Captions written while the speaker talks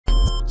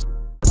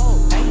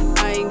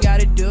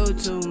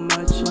do too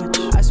much.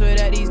 I swear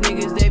that these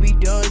niggas, they be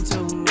doing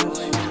too much.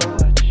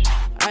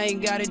 I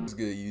ain't got it. What's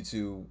good,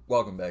 YouTube?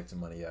 Welcome back to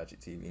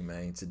MANIACiTV,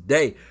 man.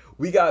 Today,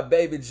 we got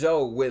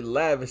BabyJoe with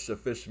Lavish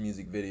official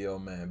music video,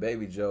 man.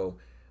 BabyJoe,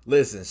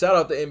 listen, shout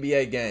out to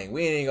NBA gang.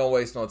 We ain't gonna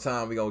waste no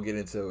time. We gonna get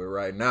into it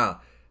right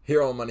now.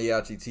 Here on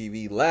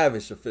MANIACiTV,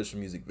 Lavish official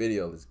music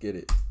video. Let's get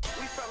it.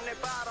 We from the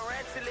bottom,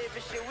 red to live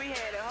and shit, we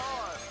had it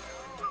hard.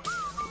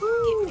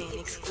 Get me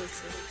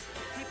exclusive.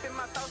 Keeping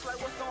my thoughts like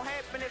what's gonna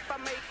happen if I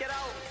make it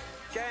out.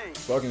 Gang.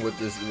 Fucking with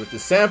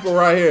this sample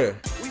right here.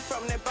 We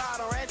from the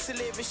bottom, red to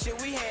live and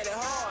shit, we had it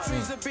hard.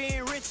 Dreams of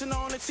being rich and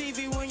on the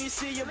TV when you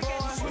see your boy.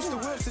 Switch the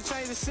whips to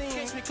change the scene.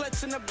 Catch me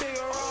clutching a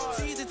bigger rod.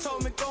 Teaser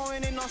told me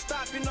going and don't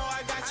stop, you know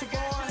I got you, boy.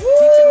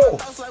 Keeping my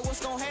thoughts like what's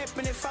gonna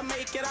happen if I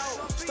make it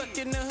out. Stuck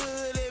in the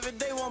hood every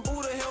day, want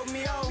Boo to help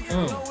me out.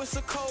 Know it's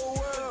a cold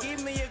world,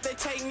 forgive me if they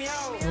take me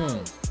out.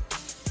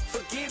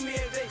 Forgive me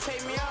if they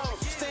take me out.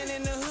 Stand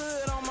in the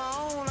hood on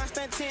my own, I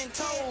stand 10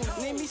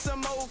 toes. Need me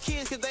some old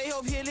kids, cause they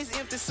help heal this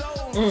empty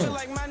soul. Feel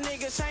like my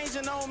niggas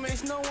changing on me,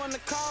 it's no one to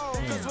call.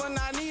 Cause when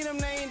I need them,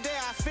 they ain't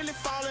there, I feel it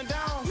falling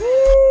down.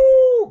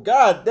 Woo!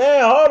 God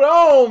damn, hold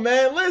on,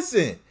 man.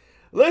 Listen,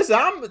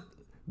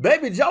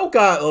 BabyJoe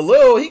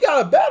got he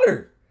got it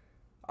better.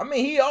 I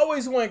mean, he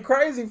always went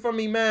crazy for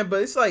me, man,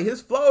 but it's like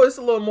his flow is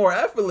a little more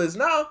effortless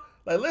now.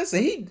 Like,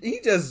 listen, he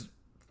just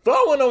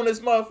flowing on this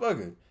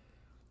motherfucker.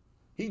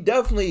 He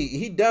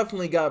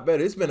definitely got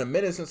better. It's been a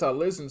minute since I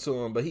listened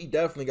to him, but he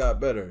definitely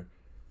got better.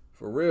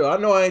 For real. I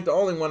know I ain't the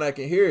only one that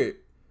can hear it.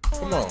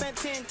 Come on.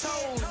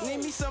 Need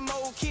me some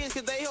old kids,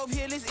 cause they help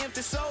heal this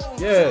empty soul.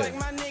 Yeah. Feel like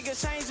my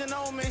niggas changing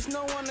on me, it's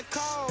no one to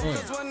call.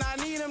 Cause when I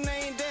need them,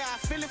 they ain't there, I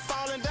feel it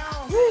falling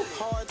down.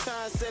 Hard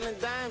time selling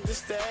dimes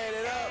just to add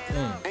it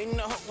up. Ain't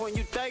no hope when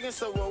you thugging,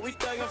 so what we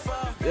thugging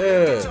for?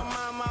 Yeah. Get your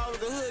mama out of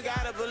the hood,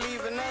 gotta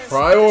believe in us.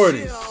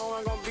 Priorities.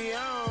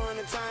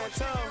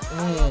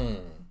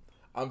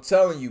 I'm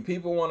telling you,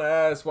 people want to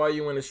ask why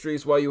you in the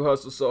streets, why you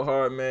hustle so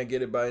hard, man.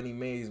 Get it by any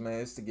means, man.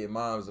 It's to get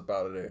moms up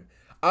out of there.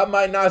 I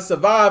might not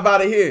survive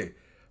out of here,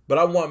 but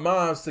I want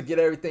moms to get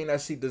everything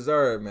that she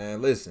deserves, man.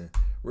 Listen,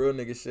 real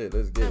nigga shit.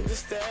 Let's get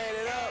it.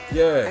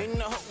 Yeah. Ain't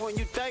no hope when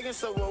you thugging,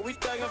 so what we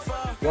thugging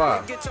for?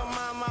 Why? Get your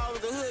mama out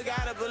of the hood,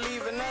 gotta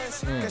believe in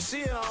us. Cause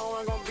she the only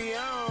one gonna be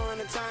on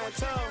the time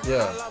toe.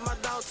 Yeah. I love my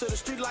dog to the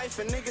street life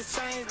and niggas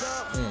changed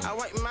up. I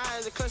wipe my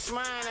eyes and clutch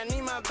mine, I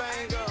need my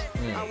bang up.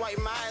 I wipe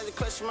my eyes and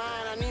clutch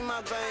mine, I need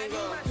my bang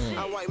up.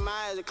 I wipe my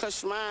eyes and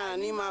clutch mine, I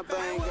need my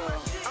bang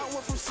up. I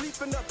went from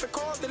sleeping up and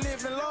called the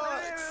living Lord.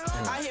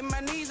 I hit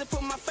my knees and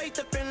put my faith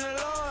up in the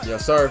Lord.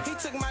 Yes, sir. He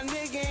took my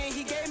nigga and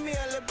he gave me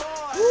a little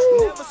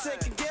boy. Never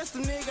second guess the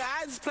nigga,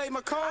 I just play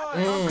my cards.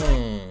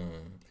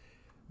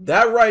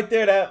 That right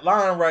there, that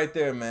line right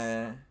there,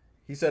 man.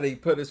 He said he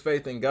put his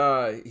faith in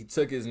God. He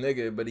took his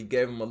nigga, but he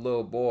gave him a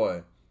little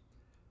boy.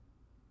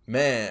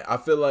 Man, I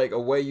feel like a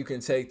way you can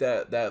take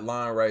that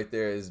line right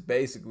there is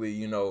basically,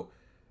 you know,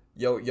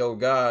 yo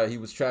God, he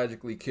was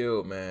tragically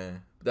killed,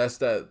 man.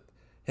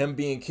 Him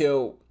being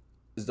killed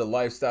is the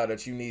lifestyle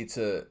that you need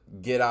to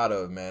get out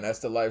of, man. That's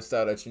the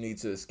lifestyle that you need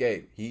to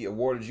escape. He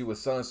awarded you a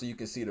son so you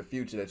can see the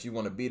future, that you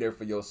want to be there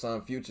for your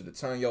son's future, to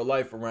turn your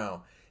life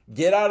around.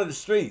 Get out of the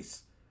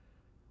streets.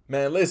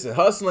 Man, listen,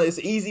 hustling, it's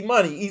easy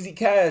money, easy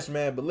cash,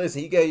 man. But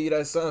listen, he gave you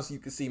that son so you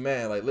can see,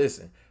 man, like,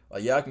 listen,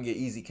 like, y'all can get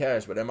easy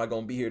cash, but am I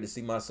going to be here to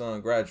see my son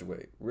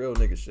graduate? Real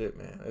nigga shit,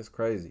 man. That's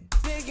crazy.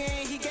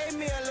 He gave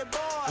me a little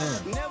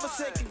boy. Never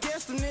second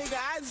guess the nigga,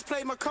 I just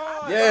play my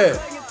cards. Yeah.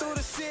 Through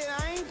the city,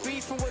 I ain't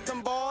beefing with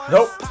them boys.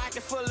 Nope.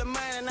 Pocket full of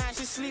money, now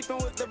she sleeping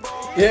with the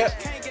boys. Yeah.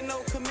 Can't get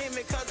no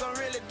commitment cause I'm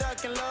really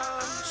ducking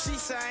love. She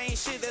say I ain't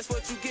shit, that's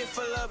what you get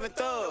for loving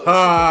thugs.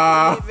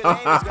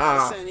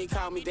 He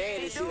called me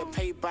daddy, see the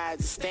pay by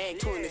the stack,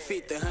 20,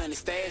 50, 100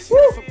 stash.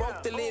 For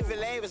broke the living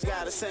Lavish,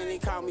 got a son, he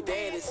called me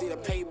daddy, see the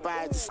pay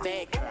by the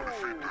stack.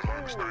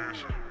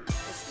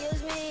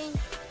 Excuse me.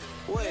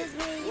 What?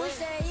 Excuse me. You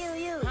say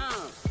you.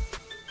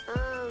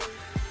 Huh?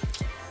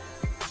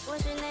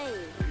 What's your name?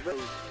 Where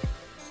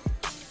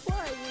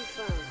are you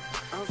from?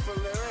 I'm from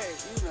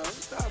Lavish, you know,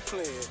 stop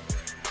playing.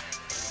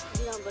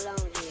 You don't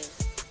belong here.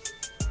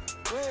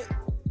 What?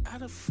 How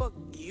the fuck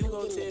you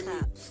gonna tell me?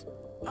 Cops.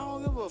 I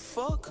don't give a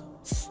fuck.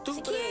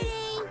 Stupid Security.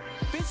 ass.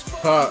 Bitch,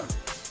 fuck Ha.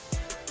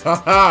 you. Ha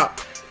ha.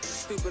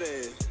 Stupid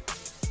ass.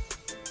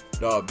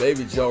 Dog,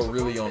 BabyJoe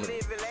really on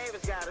it.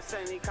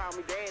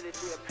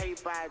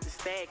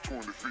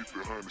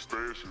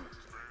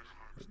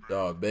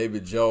 Dog,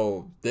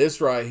 BabyJoe,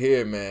 this right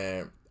here,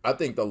 man. I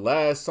think the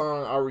last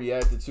song I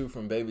reacted to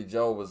from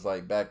BabyJoe was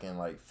like back in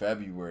like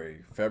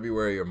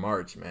February or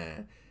March,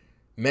 man.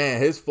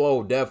 Man, his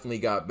flow definitely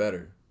got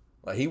better.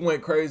 Like, he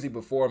went crazy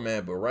before,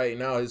 man, but right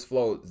now his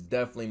flow is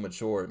definitely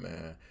matured,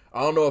 man.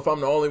 I don't know if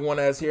I'm the only one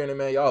that's hearing it,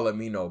 man. Y'all let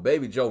me know.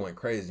 BabyJoe went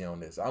crazy on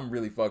this. I'm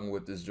really fucking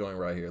with this joint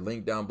right here.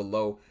 Link down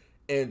below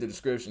in the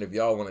description if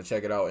y'all want to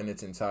check it out in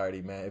its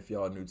entirety, man. If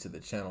y'all new to the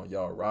channel,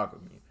 y'all rock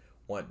with me.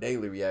 Want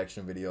daily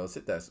reaction videos,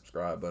 hit that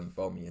subscribe button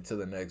for me. Until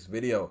the next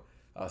video,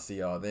 I'll see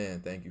y'all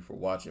then. Thank you for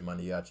watching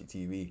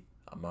MANIACiTV.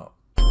 I'm out.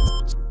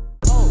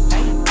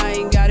 I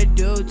ain't got it.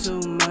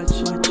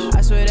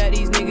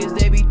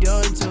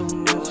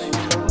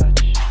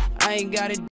 ain't got it.